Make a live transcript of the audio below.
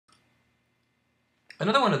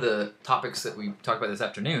Another one of the topics that we talked about this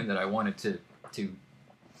afternoon that I wanted to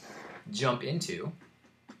jump into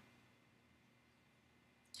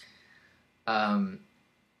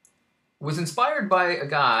was inspired by a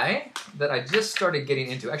guy that I just started getting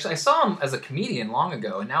into. Actually, I saw him as a comedian long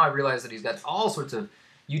ago, and now I realize that he's got all sorts of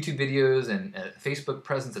YouTube videos and a Facebook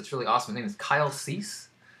presence that's really awesome. His name is Kyle Cease,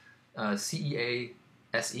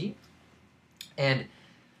 C-E-A-S-E. And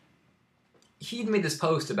he made this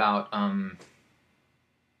post about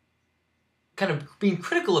kind of being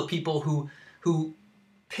critical of people who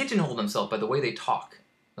pigeonhole themselves by the way they talk.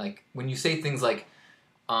 Like, when you say things like,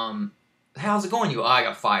 how's it going? You go, I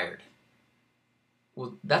got fired.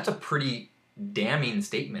 Well, that's a pretty damning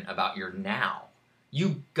statement about your now.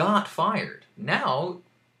 You got fired. Now,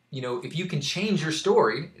 if you can change your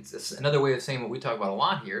story, it's another way of saying what we talk about a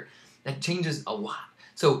lot here, that changes a lot.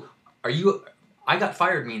 So, I got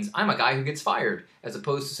fired means I'm a guy who gets fired, as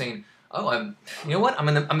opposed to saying, oh, I'm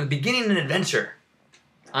the beginning of an adventure.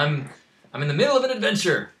 I'm in the middle of an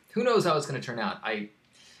adventure. Who knows how it's going to turn out? I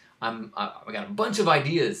got a bunch of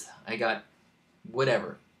ideas. I got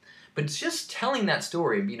whatever. But it's just telling that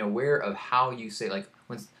story and being aware of how you say, like,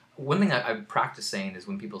 one thing I practice saying is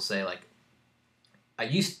when people say, like, I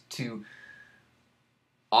used to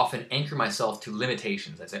often anchor myself to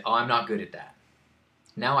limitations. I'd say, oh, I'm not good at that.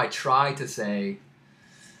 Now I try to say,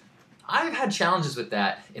 I've had challenges with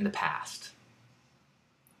that in the past.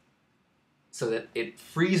 So that it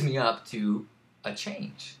frees me up to a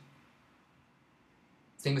change.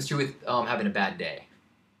 Same is true with having a bad day.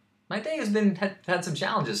 My day has had some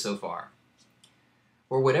challenges so far.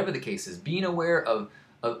 Or whatever the case is, being aware of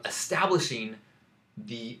establishing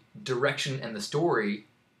the direction and the story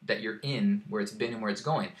that you're in, where it's been and where it's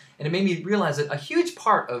going. And it made me realize that a huge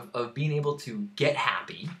part of being able to get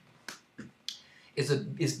happy is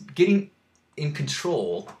getting in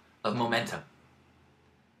control of momentum.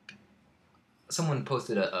 Someone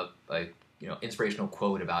posted a inspirational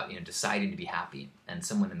quote about deciding to be happy, and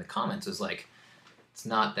someone in the comments was like, it's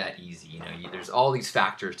not that easy. There's all these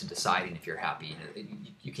factors to deciding if you're happy.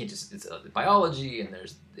 You can't just, it's biology, and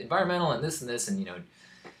there's environmental, and this,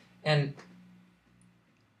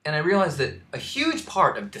 and I realized that a huge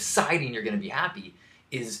part of deciding you're going to be happy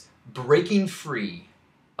is breaking free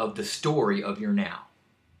of the story of your now.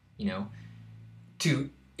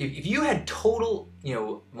 If you had total,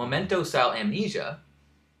 memento-style amnesia,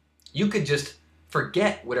 you could just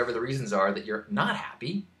forget whatever the reasons are that you're not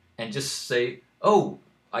happy and just say, oh,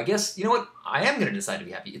 I guess, you know what, I am going to decide to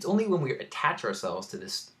be happy. It's only when we attach ourselves to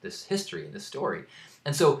this history and this story.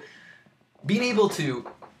 And so being able to,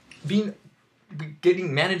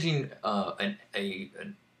 managing a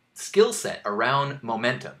skill set around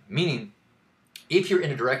momentum, meaning if you're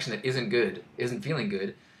in a direction that isn't feeling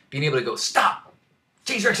good, being able to go, stop,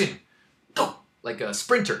 change direction, go, like a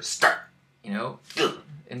sprinter, start, and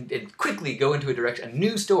quickly go into a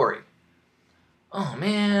new story. Oh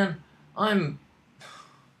man, I'm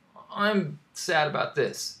sad about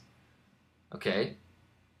this. Okay,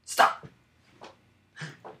 stop.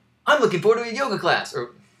 I'm looking forward to a yoga class,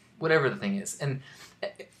 or whatever the thing is. And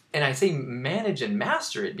I say manage and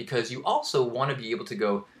master it because you also want to be able to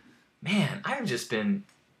go, man, I've just been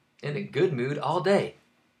in a good mood all day.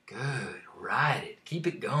 Good, ride it. Keep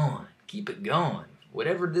it going. Keep it going.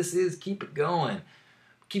 Whatever this is, keep it going.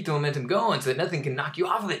 Keep the momentum going so that nothing can knock you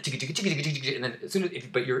off of it. And then as soon as,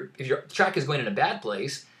 if your track is going in a bad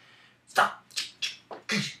place, stop.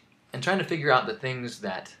 And trying to figure out the things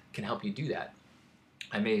that can help you do that.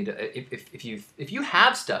 I made, if you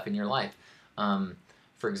have stuff in your life,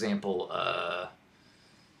 for example,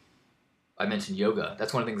 I mentioned yoga.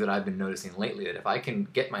 That's one of the things that I've been noticing lately, that if I can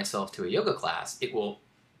get myself to a yoga class, it will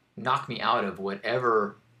knock me out of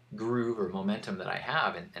whatever groove or momentum that I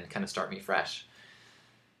have and kind of start me fresh.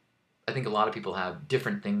 I think a lot of people have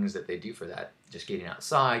different things that they do for that. Just getting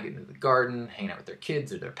outside, getting into the garden, hanging out with their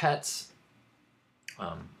kids or their pets.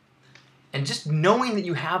 And just knowing that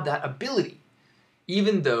you have that ability,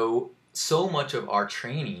 even though so much of our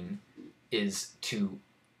training is to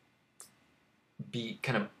be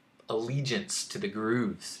kind of allegiance to the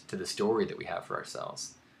grooves, to the story that we have for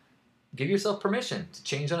ourselves. Give yourself permission to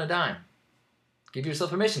change on a dime. Give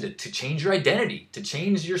yourself permission to change your identity, to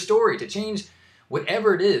change your story, to change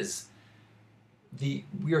whatever it is.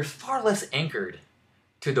 We are far less anchored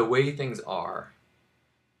to the way things are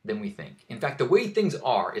than we think. In fact, the way things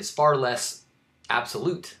are is far less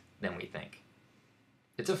absolute than we think.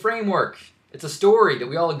 It's a framework. It's a story that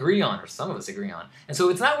we all agree on, or some of us agree on. And so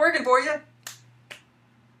if it's not working for you,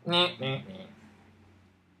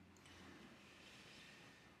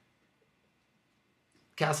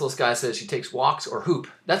 Castle Sky says she takes walks or hoop.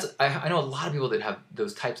 I know a lot of people that have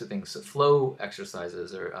those types of things. So flow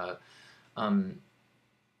exercises or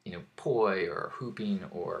poi or hooping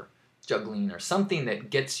or juggling or something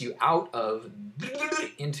that gets you out of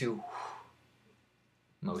into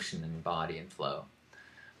motion and body and flow.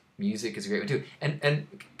 Music is a great one too. And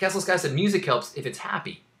Castle Sky said music helps if it's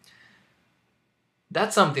happy.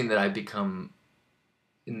 That's something that I've become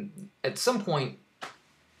at some point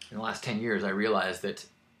in the last 10 years, I realized that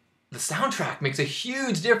the soundtrack makes a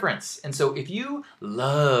huge difference. And so if you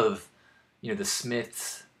love, the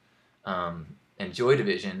Smiths and Joy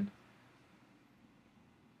Division,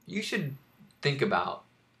 you should think about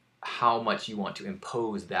how much you want to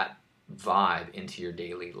impose that vibe into your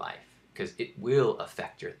daily life, because it will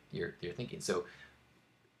affect your thinking. So,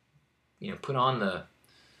 put on the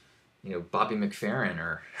Bobby McFerrin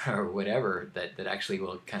or whatever that actually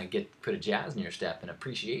will kind of put a jazz in your step and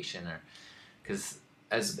appreciation, or because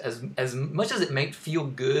as much as it might feel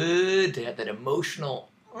good to have that emotional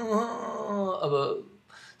of a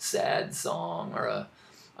sad song or a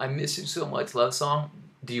I miss you so much love song,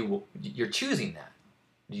 you're choosing that?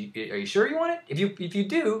 Are you sure you want it? If you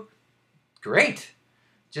do, great.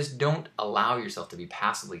 Just don't allow yourself to be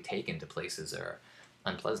passively taken to places that are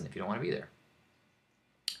unpleasant if you don't want to be there.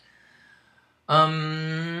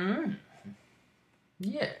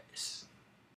 Yes.